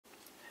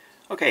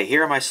Okay,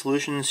 here are my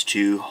solutions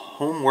to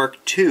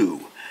homework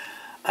 2.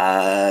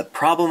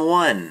 Problem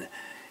 1.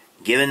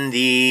 Given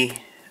the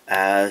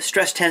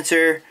stress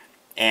tensor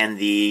and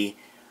the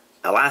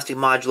elastic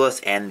modulus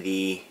and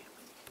the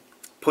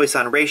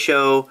Poisson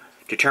ratio,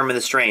 determine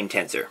the strain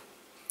tensor.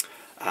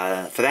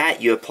 For that,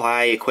 you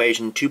apply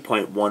equation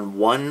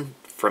 2.11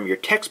 from your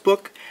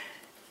textbook.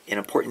 An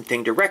important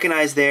thing to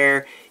recognize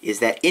there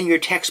is that in your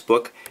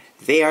textbook,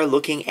 they are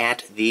looking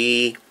at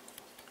the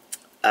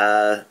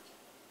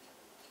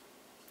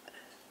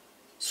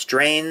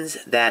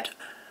strains that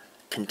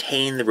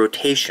contain the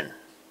rotation.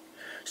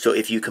 So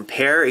if you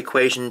compare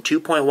equation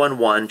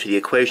 2.11 to the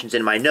equations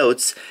in my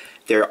notes,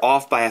 they're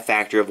off by a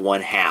factor of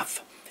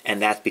 1/2.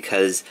 And that's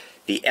because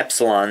the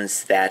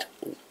epsilons that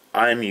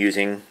I'm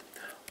using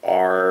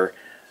are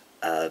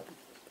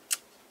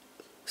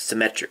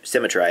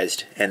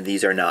symmetrized, and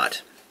these are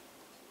not.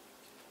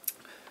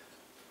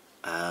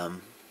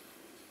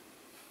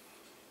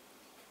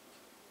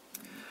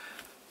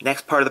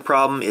 Next part of the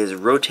problem is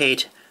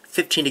rotate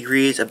 15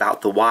 degrees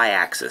about the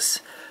y-axis.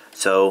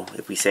 So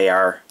if we say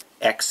our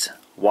x,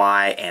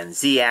 y, and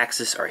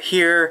z-axis are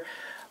here,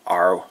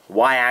 our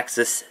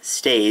y-axis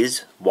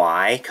stays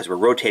y because we're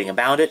rotating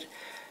about it.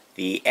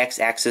 The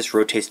x-axis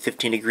rotates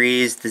 15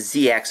 degrees, the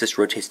z-axis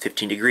rotates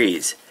 15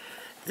 degrees.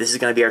 This is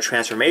going to be our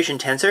transformation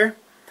tensor.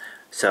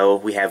 So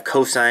we have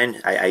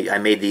cosine, I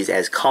made these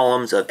as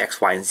columns of x,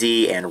 y, and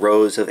z, and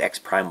rows of x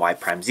prime, y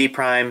prime, z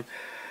prime.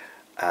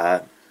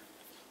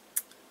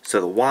 So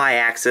the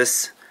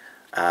y-axis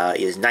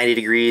is 90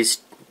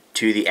 degrees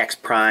to the x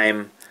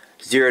prime,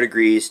 0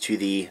 degrees to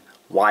the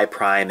y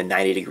prime, and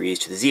 90 degrees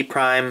to the z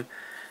prime.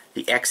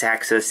 The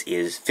x-axis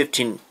is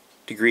 15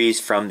 degrees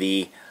from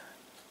the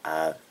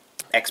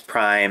x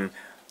prime,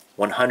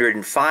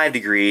 105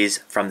 degrees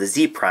from the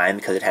z prime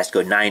because it has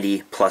to go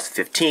 90 plus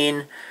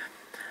 15.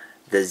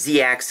 The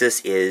z-axis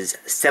is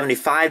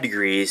 75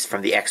 degrees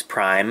from the x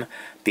prime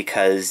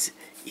because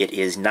it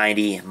is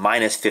 90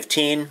 minus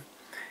 15,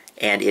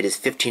 and it is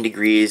 15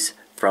 degrees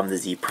from the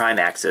z prime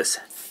axis.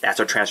 That's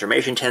our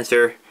transformation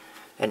tensor,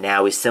 and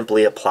now we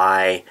simply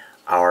apply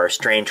our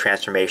strain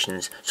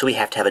transformations, so we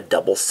have to have a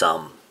double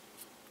sum.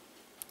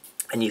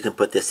 And you can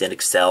put this in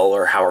Excel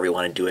or however you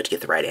want to do it to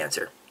get the right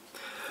answer.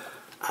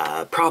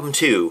 Problem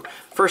 2.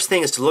 First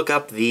thing is to look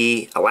up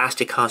the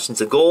elastic constants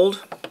of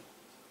gold,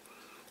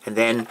 and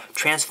then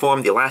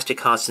transform the elastic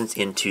constants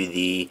into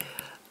the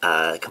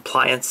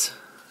compliance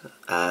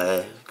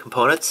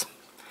components.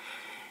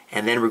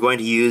 And then we're going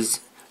to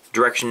use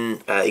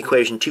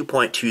equation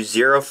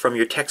 2.20 from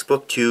your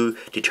textbook to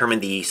determine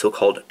the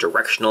so-called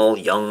directional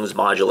Young's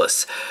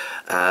modulus,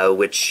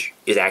 which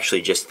is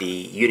actually just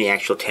the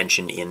uniaxial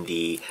tension in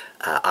the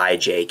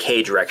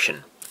ijk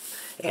direction.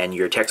 And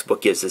your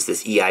textbook gives us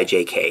this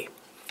eijk.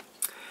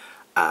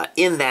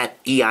 In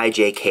that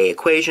eijk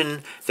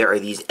equation, there are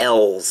these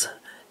L's,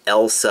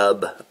 L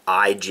sub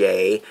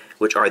ij,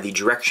 which are the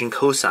direction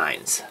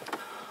cosines.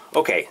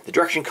 Okay, the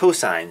direction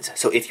cosines.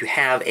 So if you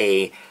have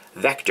a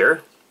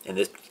vector, in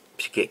this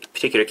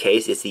particular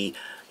case it's the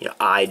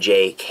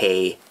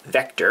ijk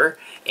vector,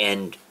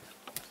 and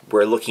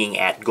we're looking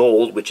at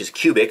gold, which is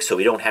cubic, so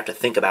we don't have to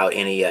think about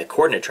any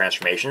coordinate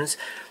transformations.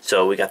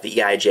 So we got the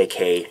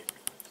eijk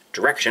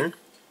direction,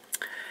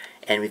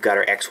 and we've got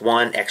our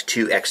x1,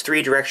 x2,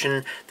 x3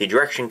 direction. The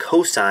direction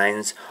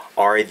cosines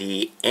are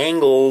the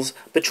angles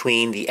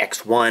between the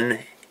x1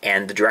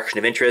 and the direction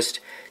of interest,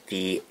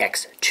 the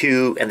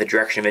x2 and the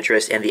direction of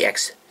interest, and the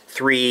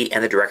x3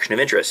 and the direction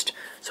of interest.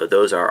 So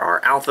those are our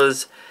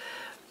alphas.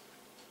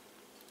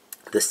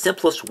 The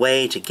simplest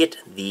way to get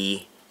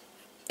the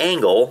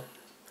angle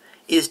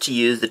is to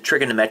use the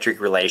trigonometric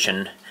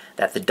relation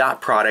that the dot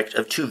product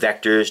of two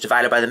vectors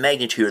divided by the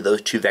magnitude of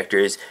those two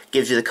vectors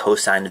gives you the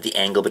cosine of the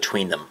angle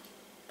between them.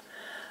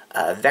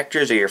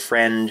 Vectors are your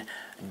friend.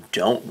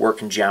 Don't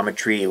work in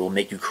geometry, it will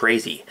make you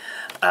crazy.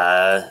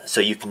 So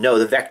you can know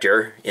the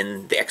vector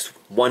in the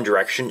x1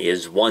 direction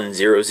is 1,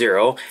 0,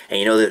 0, and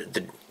you know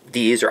that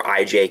these are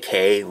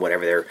ijk,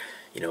 whatever they're,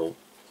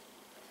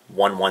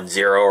 1, 1,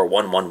 0 or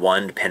 1, 1,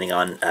 1, depending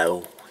on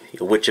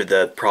which of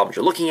the problems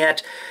you're looking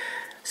at.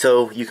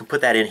 So you can put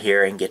that in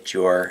here and get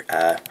your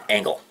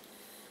angle.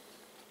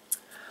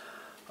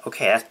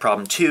 Okay, that's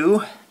problem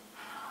 2.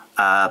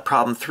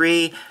 Problem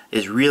 3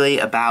 is really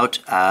about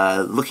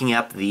looking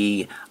up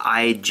the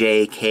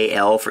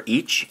IJKL for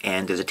each,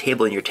 and there's a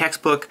table in your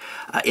textbook.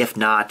 If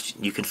not,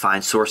 you can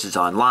find sources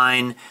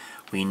online.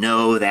 We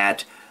know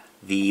that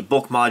the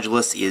bulk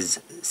modulus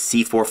is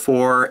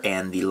C44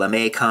 and the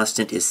Lemay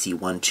constant is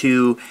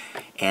C12,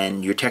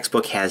 and your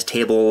textbook has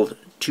table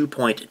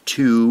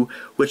 2.2,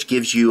 which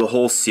gives you a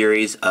whole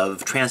series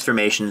of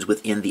transformations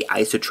within the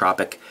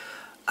isotropic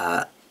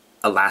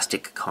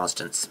elastic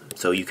constants.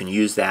 So you can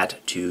use that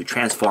to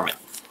transform it.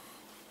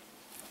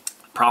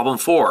 Problem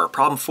 4.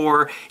 Problem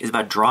 4 is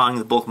about drawing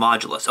the bulk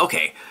modulus.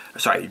 Okay,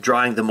 sorry,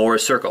 drawing the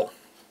Morse circle.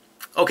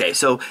 Okay,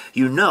 so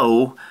you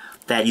know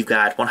that you've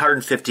got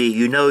 150,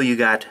 you know you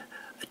got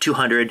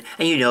 200,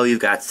 and you know you've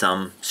got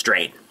some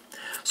strain.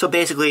 So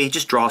basically,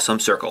 just draw some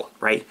circle,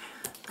 right?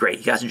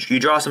 Great. You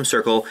draw some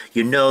circle.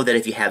 You know that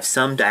if you have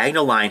some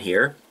diagonal line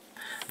here,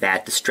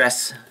 that the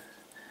stress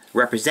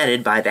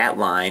represented by that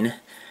line,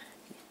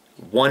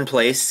 one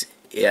place,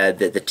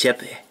 the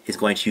tip is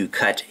going to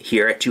cut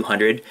here at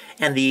 200,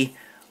 and the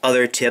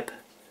other tip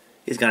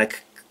is going to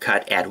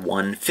cut at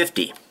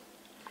 150.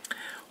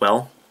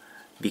 Well,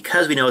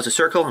 because we know it's a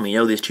circle and we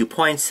know these 2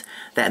 points,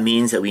 that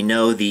means that we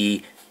know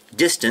the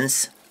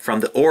distance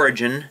from the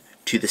origin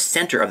to the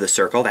center of the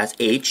circle, that's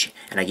h,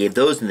 and I gave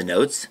those in the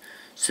notes,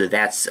 so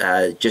that's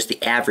just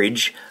the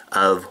average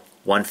of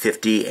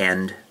 150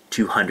 and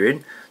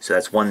 200, so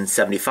that's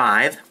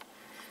 175.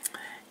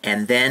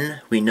 And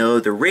then we know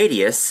the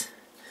radius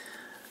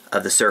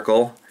of the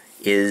circle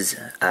is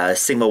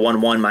sigma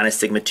 11 minus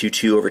sigma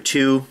 22 over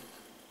 2,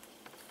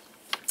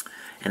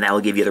 and that will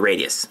give you the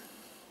radius.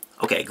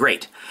 Okay,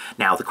 great.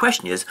 Now the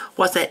question is,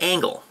 what's that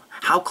angle?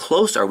 How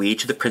close are we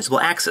to the principal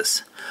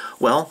axis?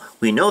 Well,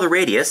 we know the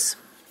radius,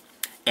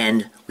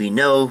 and we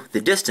know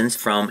the distance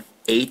from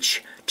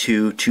h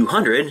to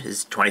 200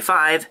 is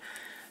 25.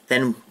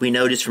 Then we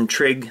know just from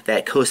trig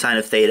that cosine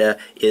of theta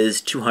is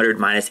 200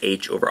 minus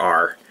h over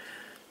r.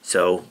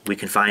 So we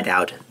can find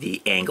out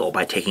the angle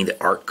by taking the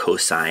arc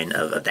cosine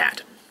of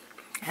that.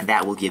 And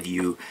that will give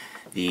you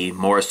the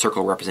Morse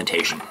circle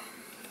representation.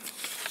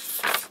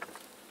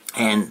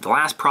 And the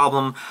last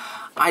problem,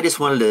 I just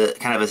wanted to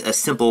kind of a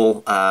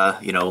simple,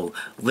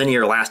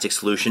 linear elastic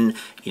solution.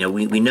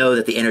 We know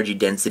that the energy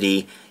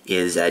density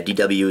is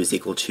dW is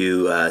equal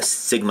to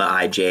sigma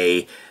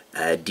ij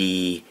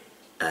d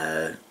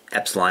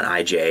epsilon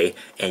ij,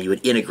 and you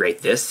would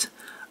integrate this.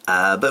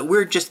 But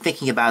we're just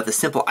thinking about the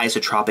simple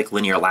isotropic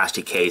linear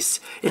elastic case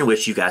in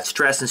which you got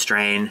stress and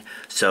strain.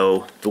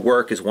 So the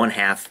work is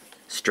 1/2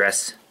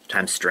 stress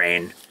times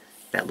strain,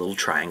 that little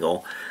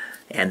triangle.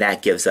 And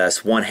that gives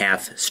us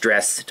 1/2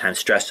 stress times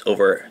stress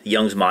over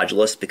Young's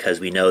modulus, because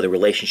we know the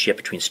relationship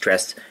between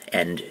stress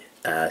and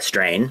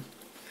strain.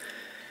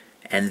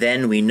 And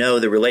then we know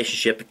the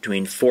relationship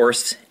between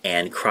force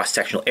and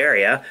cross-sectional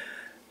area.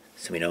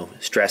 So we know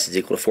stress is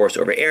equal to force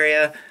over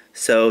area.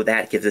 So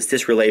that gives us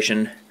this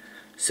relation.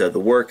 So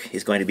the work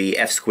is going to be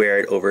F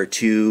squared over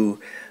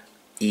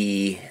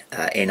 2E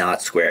A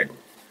naught squared.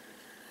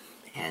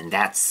 And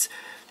that's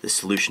the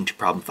solution to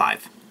problem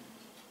 5.